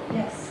 sure.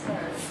 Yes.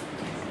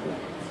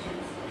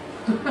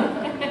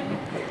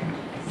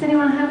 Does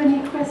anyone have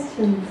any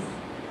questions?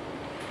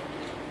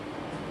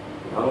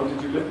 How long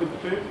did you live with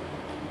the pig?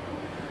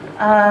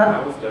 Uh,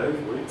 Hours, days,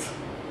 weeks?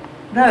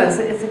 No,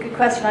 it's a good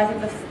question. I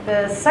think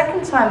the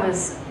second time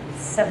was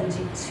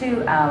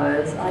 72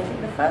 hours. I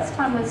think the first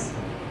time was it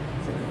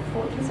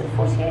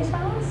 48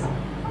 hours? I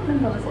can't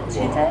remember, was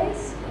it 2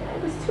 days?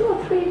 It was 2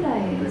 or 3 days.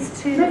 It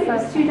was 2 Maybe the it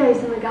was first 2 days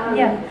in the gallery.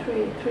 Yeah.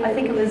 Three. I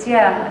think it was,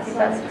 yeah, I think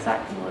that's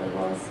exactly what it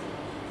was.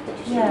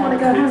 Did you Yeah. Want to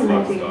go home,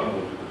 maybe? Lifestyle,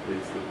 or did the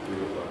pigs that do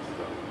it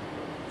lifestyle?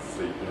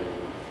 Sleeping,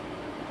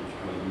 did you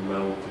kind of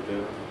meld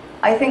together?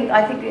 I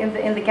think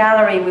in the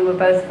gallery we were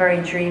both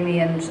very dreamy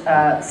and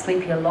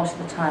sleepy a lot of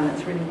the time.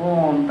 It's really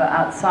warm, but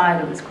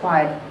outside it was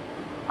quite.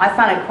 I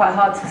found it quite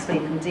hard to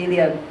sleep, and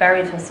Delia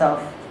buried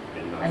herself,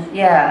 and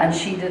and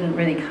she didn't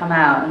really come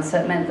out, and so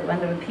it meant that when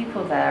there were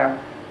people there,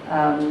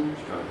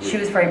 she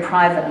was very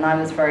private and I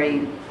was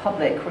very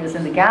public. Whereas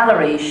in the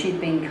gallery, she'd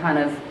been kind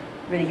of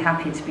really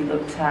happy to be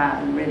looked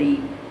at and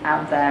really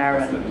out there,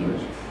 and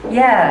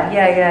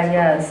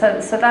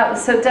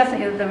so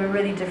definitely there were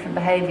really different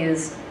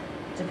behaviours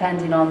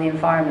depending on the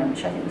environment,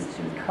 which I think was to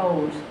do with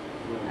cold,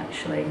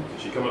 actually. Did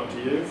she come up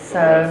to you?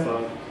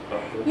 So,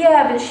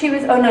 yeah, but she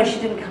was. Oh no, she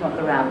didn't come up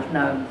the ramp.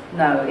 No.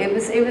 It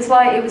was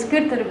like it was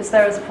good that it was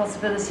there as a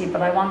possibility,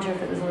 but I wonder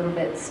if it was a little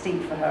bit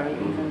steep for her.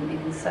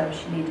 Even so,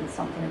 she needed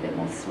something a bit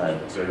more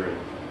sloped.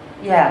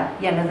 Yeah.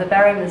 No, the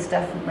burying was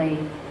definitely.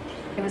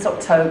 It was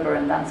October,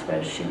 and that's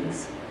where she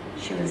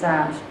was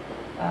at.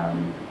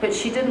 But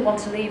she didn't want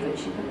to leave it.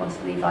 She didn't want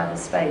to leave either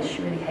space.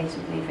 She really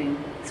hated leaving.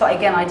 So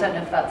again, I don't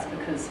know if that's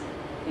because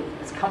it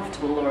was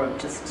comfortable or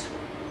just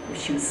if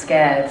she was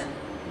scared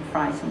and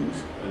frightened.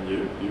 And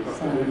you have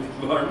to leave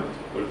the environment?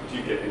 Or did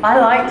you get into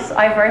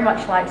I very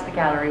much liked the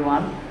gallery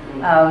one.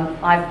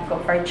 I've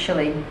got very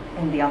chilly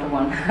in the other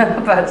one,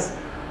 but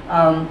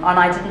and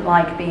I didn't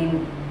like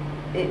being.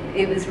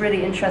 It was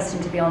really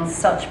interesting to be on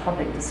such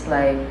public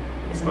display.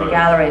 Because in the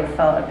gallery it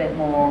felt a bit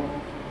more.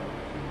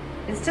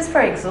 It's just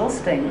very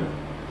exhausting.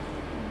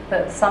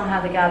 But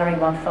somehow the gallery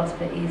one felt a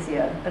bit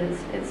easier. But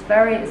it's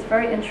very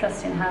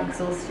interesting how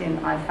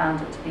exhausting I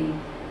found it to be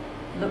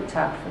looked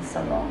at for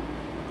so long.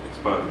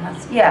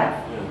 Exposed.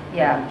 Yeah.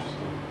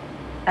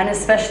 And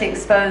especially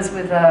exposed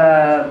with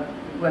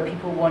where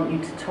people want you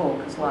to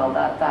talk as well.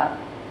 That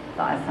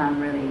I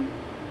found really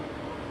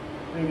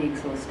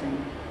exhausting.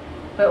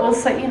 But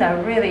also,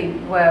 really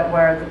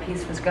where the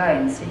piece was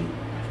going. So you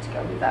have to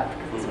go with that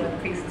because it's where the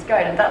piece is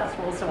going, and that's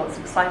also what's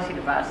exciting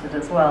about it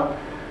as well.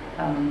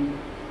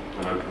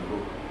 An open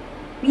book.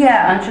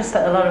 Yeah, and just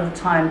that a lot of the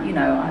time,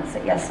 I'd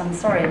say, yes, I'm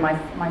sorry, my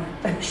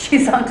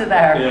she's under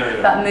there.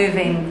 Yeah. That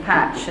moving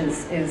patch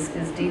is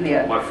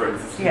Delia. My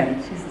friend's asleep.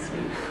 Yeah, she's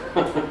asleep.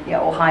 Yeah,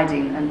 or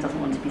hiding and doesn't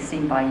want to be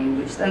seen by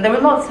you. And there were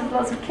lots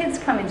of kids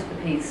coming to the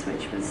piece,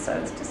 which was so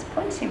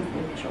disappointing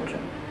for the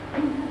children.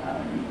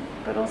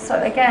 But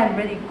also, again,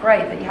 really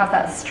great that you have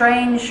that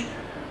strange,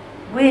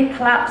 weird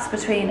collapse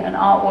between an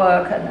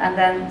artwork and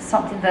then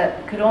something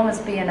that could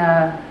almost be in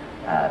at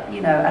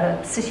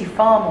a city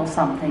farm or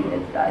something.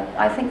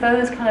 I think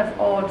those kind of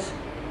odd,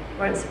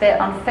 where it's a bit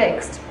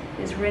unfixed,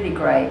 is really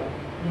great.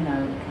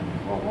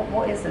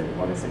 What is it?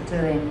 What is it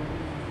doing?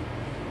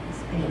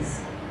 This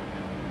piece.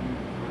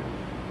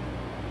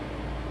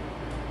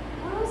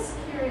 I was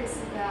curious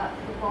about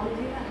the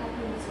bonding that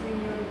happened between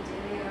you and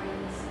Delia,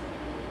 and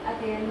at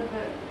the end of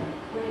it,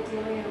 where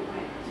Delia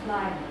went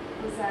live,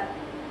 was that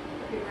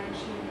a bit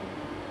wrenching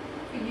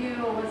for you,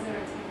 or was there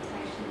a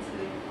temptation to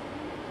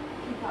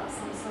keep up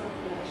some sort of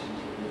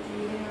relationship with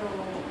Delia,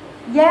 or?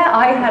 Yeah,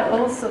 I had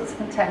all sorts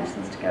of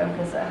intentions to go and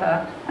visit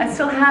her. I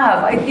still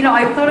have. I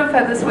thought of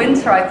her this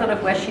winter. I thought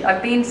of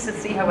I've been to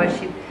see her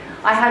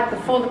I had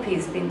before the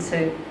piece been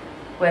to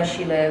where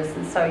she lives,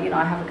 and so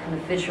I have a kind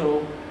of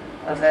visual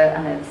of it,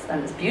 and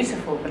it's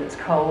beautiful, but it's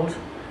cold,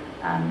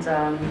 and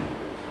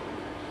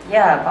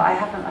but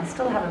I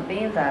still haven't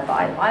been there.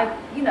 But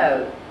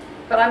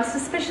but I'm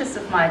suspicious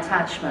of my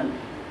attachment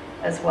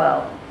as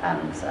well,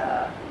 and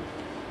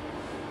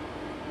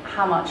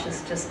how much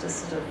is just a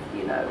sort of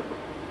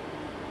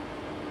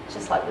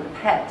just like with a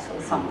pet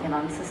or something.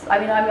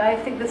 I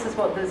think this is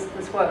what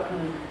this work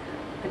can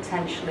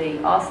potentially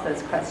ask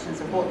those questions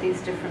of what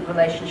these different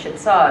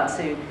relationships are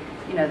to,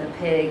 the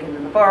pig in the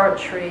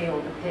laboratory,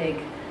 or the pig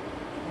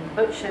in the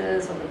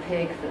butcher's, or the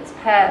pig that's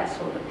pet,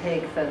 or the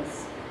pig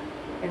that's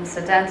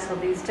incidental.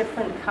 These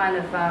different kind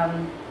of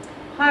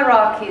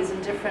hierarchies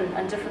and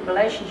different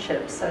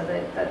relationships. So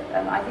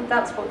that I think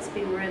that's what's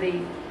been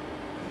really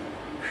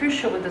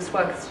crucial with this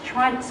work, is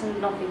trying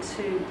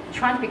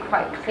to be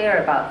quite clear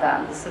about that,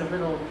 and the sort of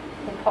little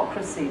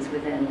hypocrisies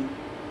within,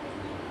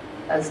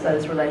 as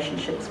those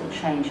relationships will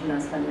change and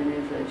as they're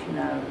maneuvered.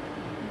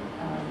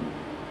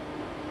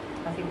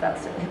 I think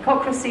that's it.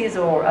 Hypocrisies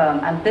or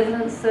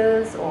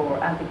ambivalences or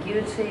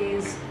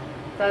ambiguities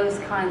those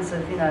kinds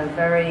of, you know,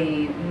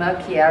 very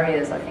murky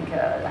areas, I think,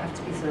 have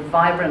to be sort of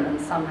vibrant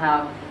and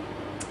somehow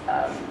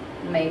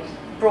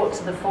brought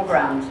to the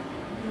foreground,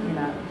 you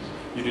know.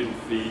 You didn't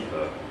feed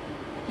her?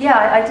 Yeah,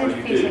 I did Oh,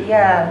 you feed did? her,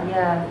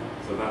 yeah.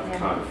 So that's Yeah.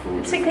 kind of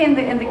fraudulent.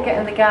 Particularly in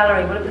the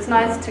gallery, but it was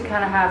nice to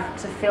kind of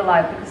feel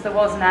like, because there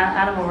was an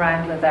animal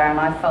wrangler there, and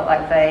I felt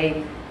like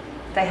they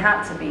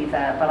had to be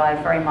there, but I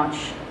very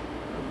much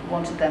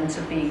wanted them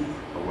to be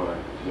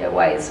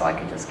away, so I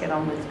could just get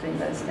on with doing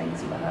those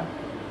things for her.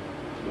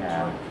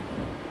 Yeah.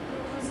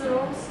 Was it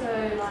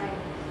also like,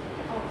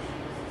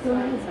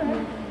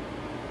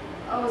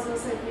 I was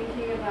also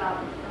thinking about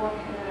what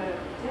her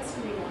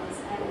destiny was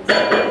and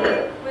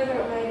whether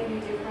it made any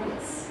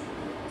difference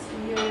to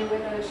you,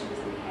 whether she was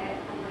a pet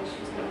or where she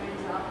was going to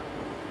end up.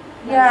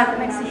 Yeah, it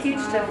makes a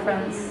huge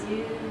difference. You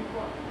knew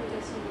what her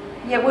destiny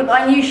would be. Yeah, well,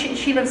 I knew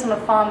she lives on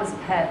a farm as a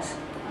pet,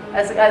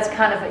 as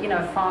kind of, you know,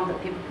 a farm that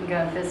people can go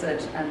and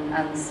visit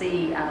and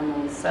see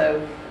animals.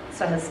 So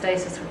her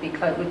status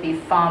would be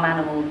farm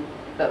animal,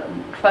 but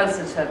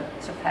closer to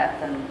pet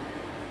than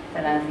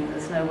anything.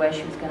 There's no way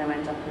she was going to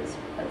end up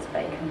as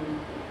bacon,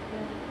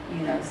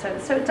 you know.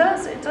 So it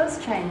does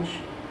change.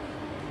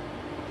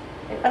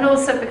 And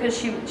also because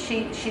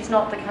she's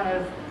not the kind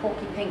of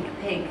porky pink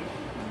pig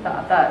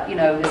that you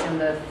know is in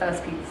the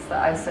first piece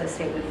that I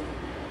associate with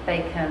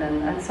bacon,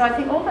 and so I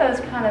think all those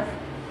kind of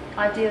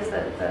ideas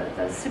that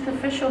they're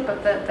superficial,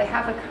 but that they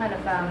have a kind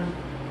of a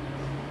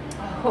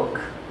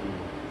hook,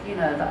 you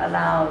know, that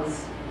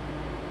allows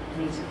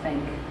me to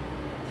think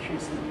through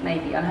some,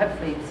 maybe, and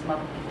hopefully some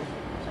other people.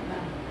 I don't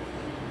know.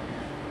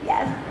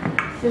 Yeah.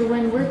 So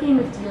when working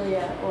with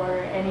Delia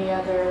or any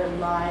other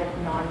live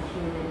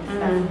non-human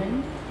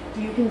specimen, do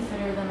you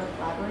consider them a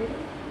collaborator?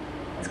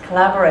 As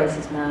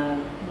collaborators,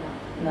 no.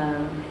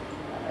 No.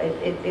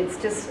 It's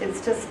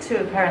just too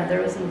apparent.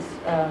 There isn't,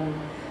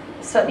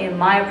 certainly in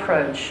my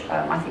approach,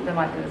 I think there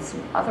might be with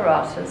some other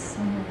artists,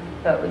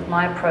 but with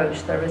my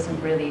approach there isn't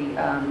really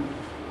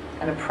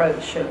an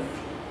approach of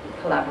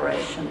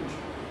collaboration.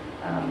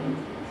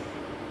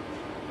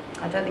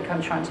 I don't think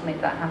I'm trying to make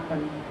that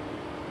happen.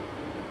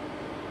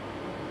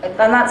 And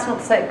that's not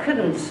to say it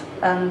couldn't,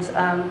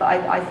 but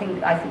I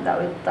think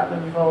that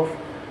would involve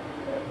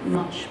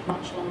much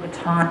longer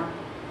time.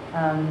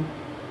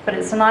 But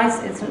it's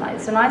nice as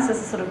a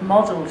sort of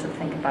model to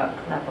think about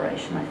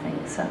collaboration, I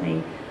think,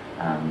 certainly.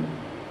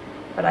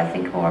 But I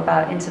think more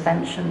about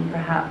intervention,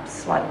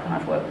 perhaps, like when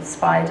I've worked with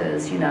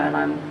spiders, you know, and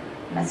I'm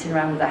messing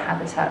around with their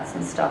habitats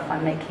and stuff,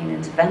 I'm making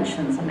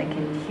interventions, I'm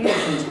making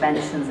huge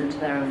interventions into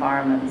their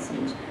environments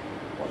and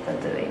what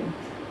they're doing.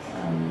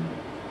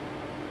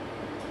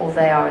 Or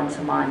they are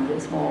into mine, but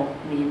it's more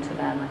me into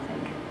them, I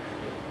think.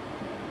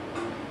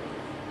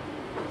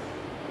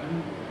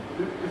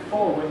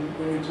 Before, when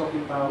we were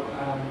talking about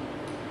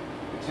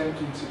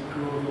attempting to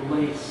grow the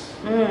lace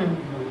in the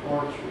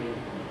laboratory,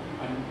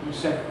 and you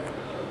said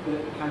that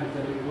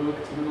it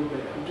worked a little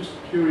bit. I'm just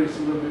curious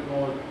a little bit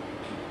more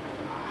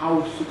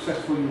how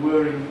successful you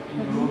were in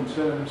your own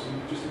terms,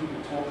 and just if you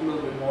could talk a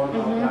little bit more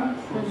about that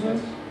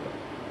process.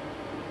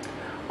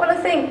 Well, I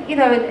think, you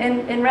know,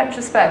 in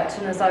retrospect,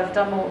 and as I've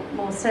done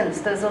more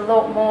since, there's a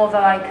lot more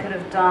that I could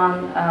have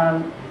done.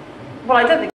 Well, I don't think